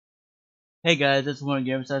Hey guys, it's one of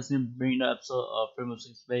Game Assassin bringing the episode of Rainbow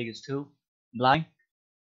Six Vegas 2 Blind.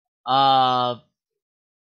 Uh,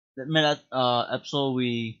 that minute episode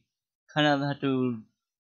we kind of had to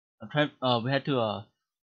we had to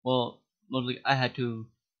well mostly I had to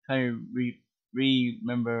try to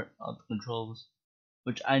remember the controls,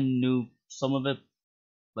 which I knew some of it,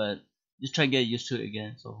 but just try to get used to it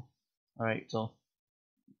again. So alright,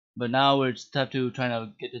 but now we're just have to try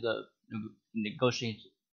to get to the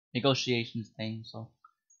negotiations thing. So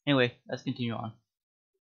anyway, let's continue on.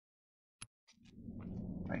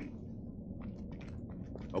 Right.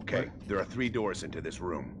 Okay, there are 3 doors into this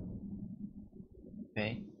room.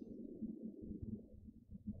 Okay.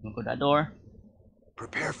 We'll go that door.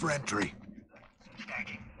 Prepare for entry.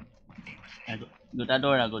 I go that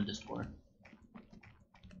door and I'll go this door.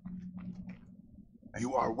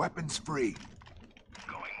 You are weapons free.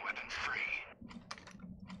 Going weapons free.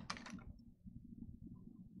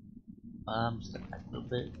 Step back a little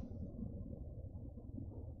bit.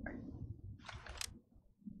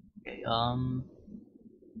 Okay,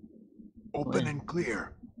 Open and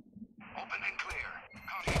clear. Open and clear.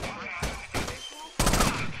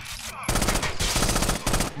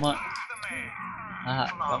 come on.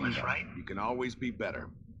 Flawless, right? You can always be better.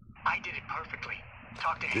 I did it perfectly.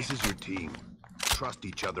 Talk to him. This is your team. Trust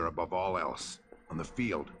each other above all else. On the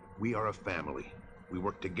field, we are a family. We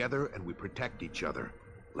work together and we protect each other.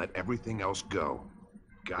 Let everything else go.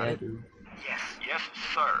 Got Yeah, it? dude. Yes, yes,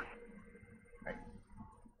 sir.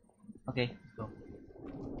 Okay, let's go.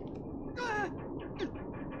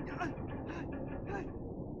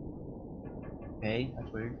 Okay,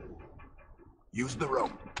 that's weird. Use the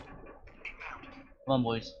rope. Come on,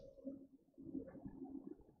 boys.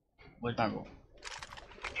 Where's my roll?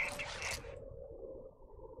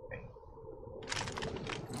 Okay.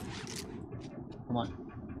 Come on.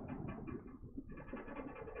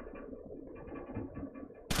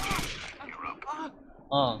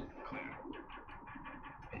 Oh.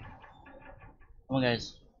 Okay. Come on,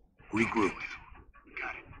 guys. Regroup.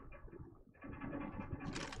 Got it.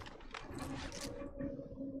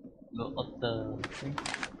 Go up the thing.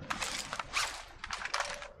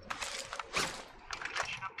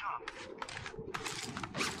 Position up top.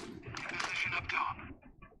 Position up top.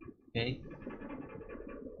 Okay.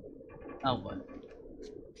 Now what?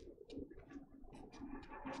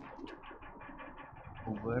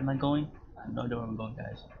 Oh, where am I going? I have no idea where I'm going,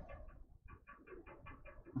 guys.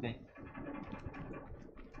 Okay.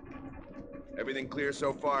 Everything clear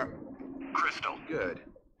so far? Crystal. Good.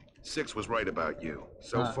 6 was right about you.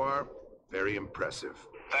 So far, very impressive.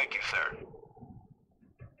 Thank you, sir.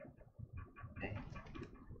 Okay.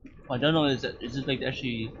 What I don't know is that is it like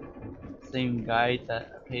actually the same guy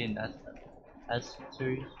that I played in that S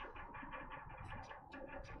series?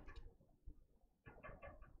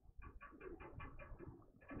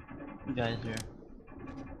 You guys here.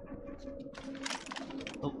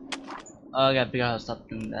 Oh. I gotta figure out how to stop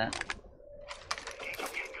doing that.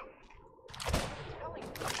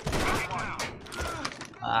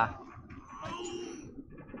 Ah.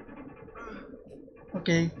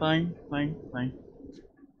 Okay, fine.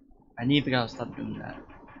 I need to figure out how to stop doing that.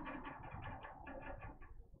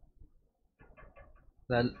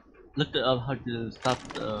 I looked up how to stop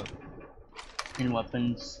the in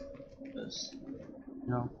weapons, because you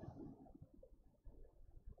know.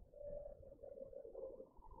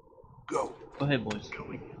 Go. Go ahead, boys.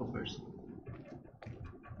 Go first.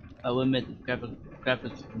 I will admit, the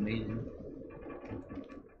graphics is amazing. How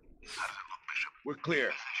does it look, Bishop? We're clear.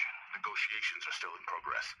 Position. Negotiations are still in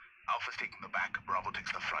progress. Alpha's taking the back, Bravo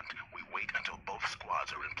takes the front. We wait until both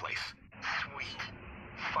squads are in place. Sweet.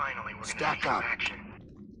 Finally, we're gonna Stack see some up. action.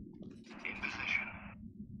 In position.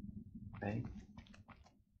 Okay.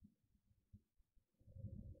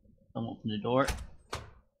 Don't open the door.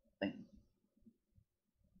 Thank you.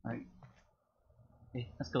 Alright. Okay,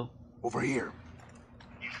 let's go. Over here.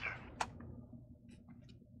 Yes, sir.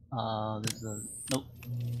 This is a nope.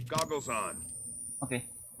 Goggles on. Okay.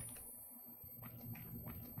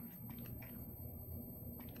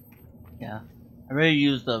 Yeah, I already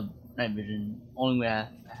used the night vision. Only way I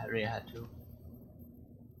really had to.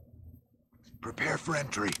 Prepare for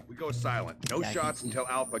entry. We go silent. No Yeah, I can shots see. until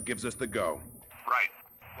Alpha gives us the go. Right.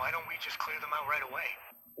 Why don't we just clear them out right away?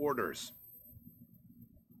 Orders.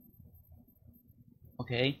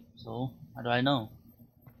 Okay, so how do I know?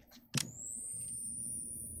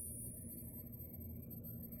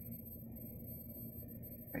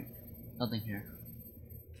 Right, nothing here.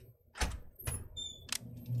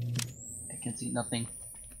 I can see nothing.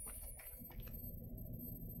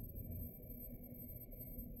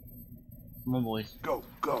 Come on, boys. Go,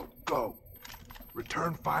 go, go.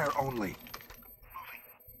 Return fire only.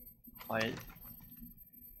 quiet.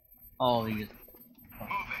 Oh, he just. Oh,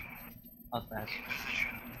 Moving. not fast. In position.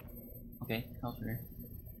 Okay, out there.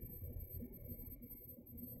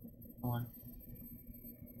 Come on.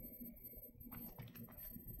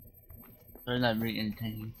 They're not really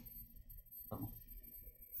entertaining. So.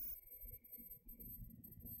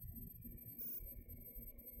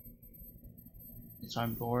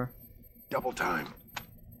 Disarm door. Double time.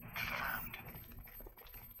 Confirmed.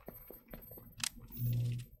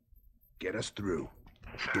 Get us through.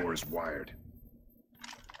 Sir. Door's wired.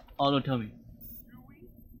 Oh, don't tell me.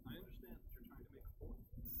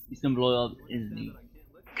 He's gonna blow up, isn't he?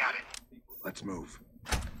 Got it. Let's move.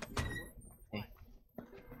 Okay.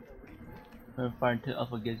 Fire until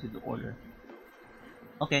Alpha gives you the order.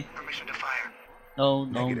 Okay. Permission to fire. No,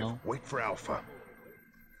 Negative. Wait for Alpha.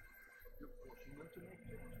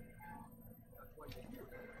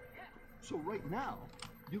 So right now,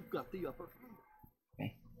 you've got the upper hand.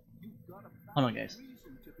 Okay. You've got a Hold on, guys.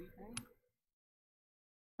 reason to be angry.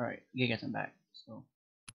 Alright, you guys, I'm back. So.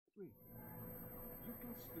 You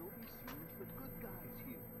can still be seen as the good guys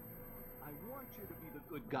here. I want you to be the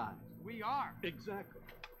good guys. We are. Exactly.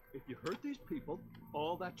 If you hurt these people,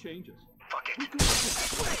 all that changes. Fuck it. We can work it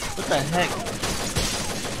that way. What the heck?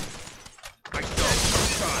 I saw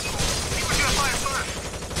shot. He was gonna fire first.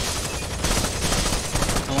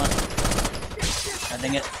 Come on. God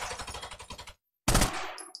dang it.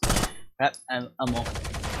 Crap, I'm ammo.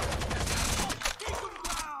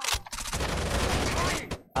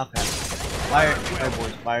 Oh crap. Fire, fire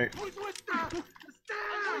boys, fire. Who's with that?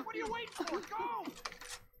 Stand! What are you waiting for? Go!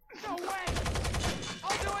 No way!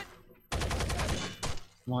 I'll do it!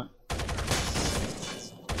 Come on.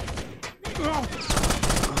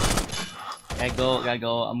 Gotta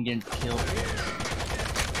go, I'm getting killed.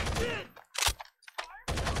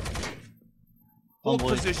 Hold boy.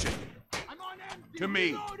 position. I'm on empty. To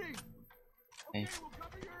me. Reloading. Okay, We'll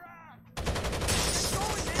cover your ass.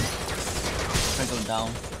 try to go down.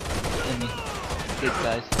 Enemy. Good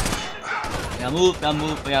guys. Gotta move,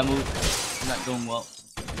 gotta move. It's not going well.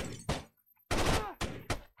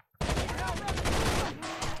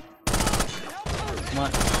 Come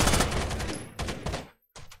on.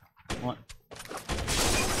 Come on.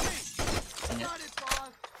 Dang it. Got it,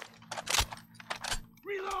 boss.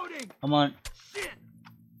 Reloading. Come on. Shit.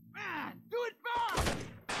 Man, do it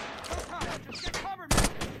fast. Just get cover me.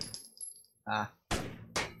 Ah.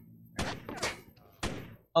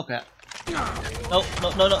 Okay. No.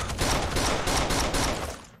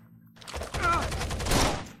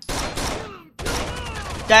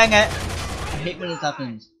 Dang it! I hate when this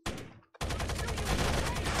happens.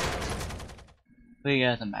 But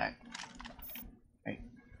yeah, I'm back. Right.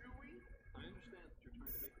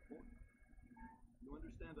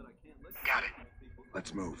 Got it.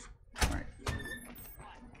 Let's move. Alright.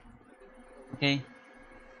 Okay.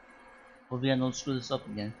 Hopefully I don't screw this up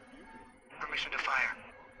again. Permission to fire.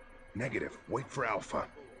 Negative. Wait for Alpha.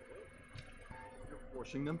 You're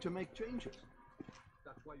forcing them to make changes.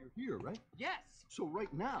 That's why you're here, right? Yes. So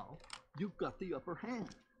right now, you've got the upper hand.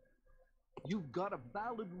 You've got a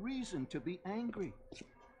valid reason to be angry.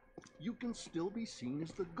 You can still be seen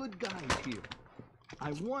as the good guys here.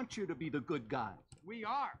 I want you to be the good guys. We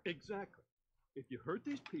are. Exactly. If you hurt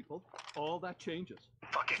these people, all that changes.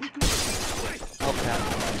 Fuck it. We can work it that way. Oh crap.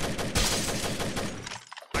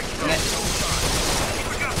 Dang it. He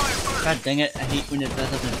was gonna fire first. God dang it, I hate when it does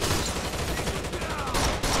happen.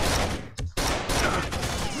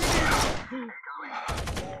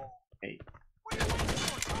 Okay.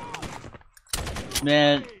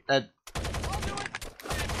 Man, that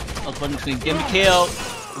one's gonna get me killed.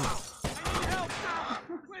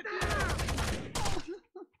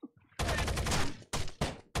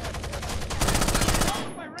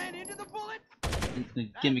 I ran into the bullet. It's gonna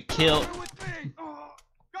get me killed.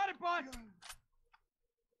 Got it, bud.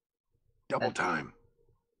 Double time.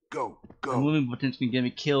 Go, The go. moving button's gonna get me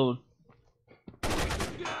killed. Hey,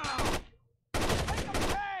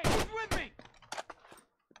 who's with me?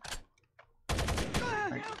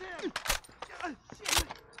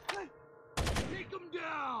 Take him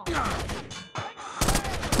down.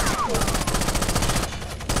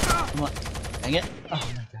 Come on. Dang it.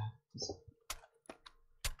 Oh my god.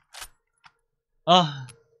 Oh.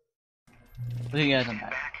 Okay guys, I'm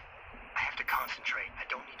back. Back. I have to concentrate. I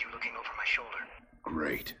don't need you looking over my shoulder.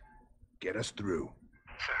 Great. Get us through.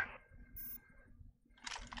 Sir.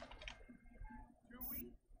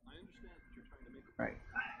 Right.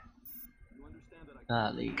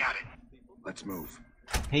 Golly. Got it. Let's move.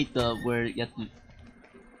 Hate the where you have to.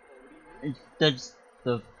 It's just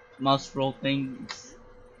the mouse roll thing.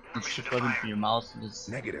 just shift button to your mouse and just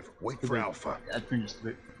Negative. Wait for Alpha. that's pretty just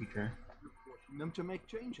the feature. You're forcing them to make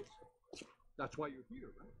changes. That's why you're here,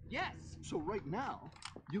 right? Yes! So right now,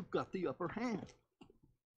 you've got the upper hand.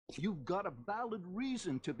 You've got a valid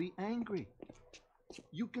reason to be angry.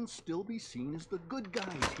 You can still be seen as the good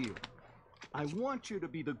guys here. I want you to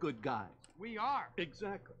be the good guys. We are.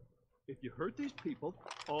 Exactly. If you hurt these people,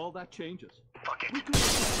 all that changes. Fuck it. We can...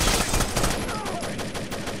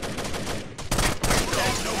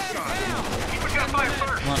 No shot. Keep it got fire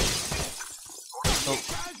first. Come on.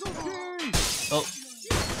 Oh.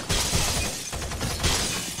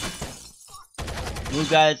 Move,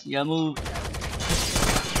 guys. Yeah, move.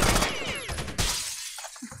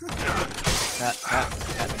 Back.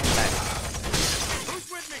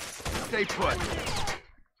 Who's with me? Stay put.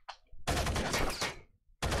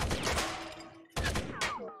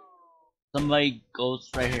 Somebody goes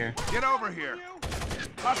right here. Get over here.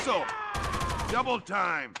 Hustle. Double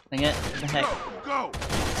time. Dang it. What the heck? Go.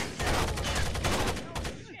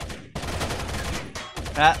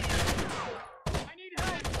 Ah.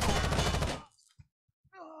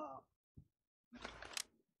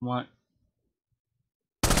 Come on.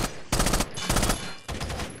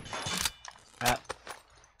 Ah.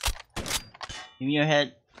 Give me your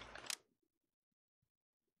head.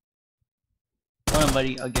 Come on,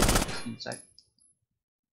 buddy. I'll get you in a sec.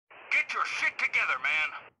 Get your shit together, man.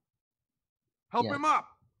 Help Yeah. him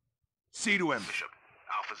up. See to him. Bishop,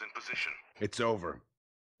 Alpha's in position. It's over.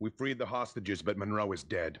 We freed the hostages, but Monroe is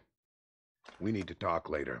dead. We need to talk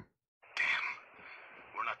later. Damn.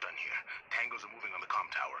 We're not done here. Tangos are moving on the comm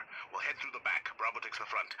tower. We'll head through the back. Bravo takes the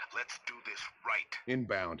front. Let's do this right.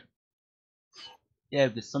 Inbound. Yeah,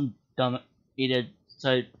 because some dumb idiot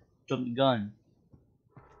decided to jump the gun.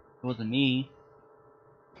 It wasn't me.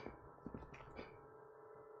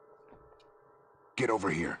 Get over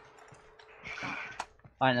here.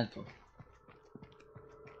 Fine, let's go.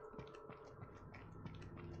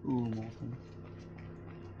 Ooh, nothing.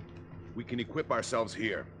 We can equip ourselves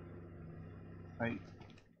here. Alright.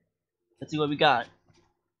 Let's see what we got.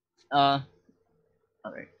 Alright.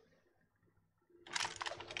 There's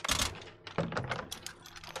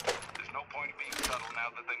no point in being subtle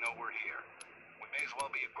now that they know we're here. We may as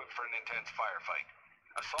well be equipped for an intense firefight.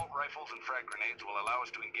 Assault rifles and frag grenades will allow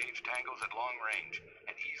us to engage tangos at long range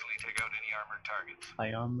and easily take out any armored targets.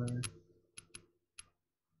 High armor.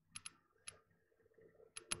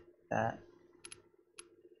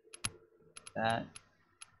 That.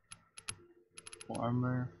 Full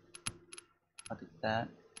armor. I'll take that.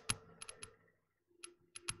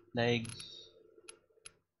 Legs.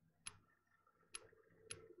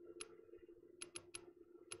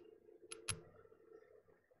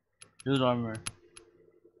 Dude armor.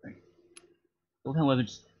 Right. What kind of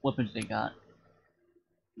weapons they got?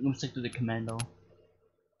 I'm gonna stick to the commando.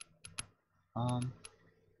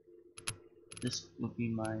 This would be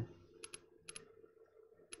my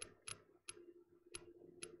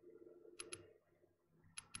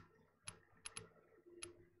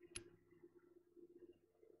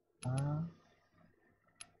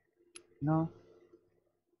no.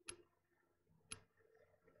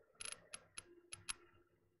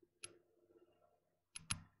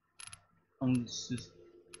 I'm just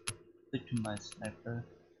stick to my sniper.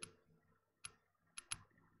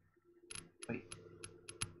 Wait.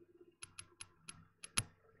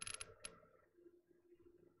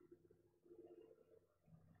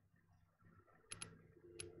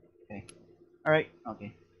 Okay. Alright,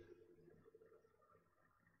 okay.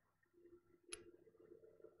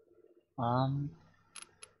 You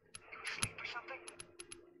asleep or something?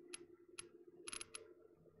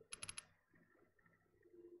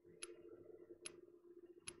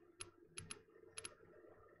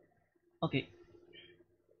 Okay.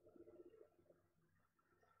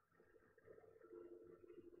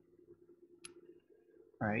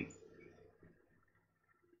 Alright.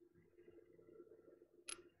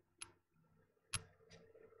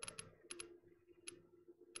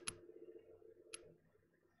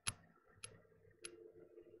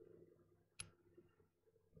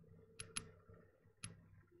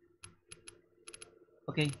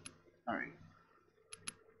 Okay. Alright.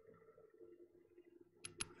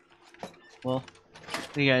 Well,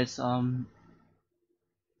 hey guys, trying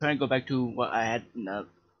to go back to what I had in the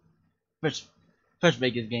first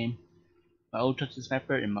Vegas game. My old trusty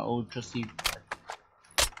sniper and my old trusty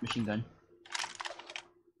machine gun.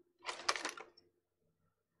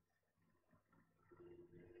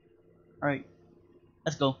 Alright,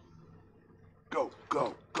 let's go. Go.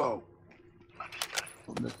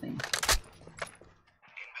 Hold this thing. In position.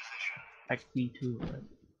 Back me too.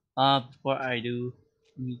 Before I do,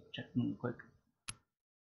 let me check real quick.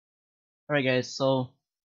 Alright guys, so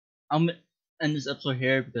I'm gonna end this episode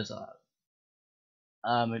here because it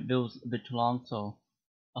was a bit too long, so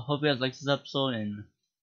I hope you guys like this episode and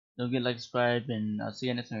don't forget to like, subscribe, and I'll see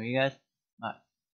you next time, you guys. Bye.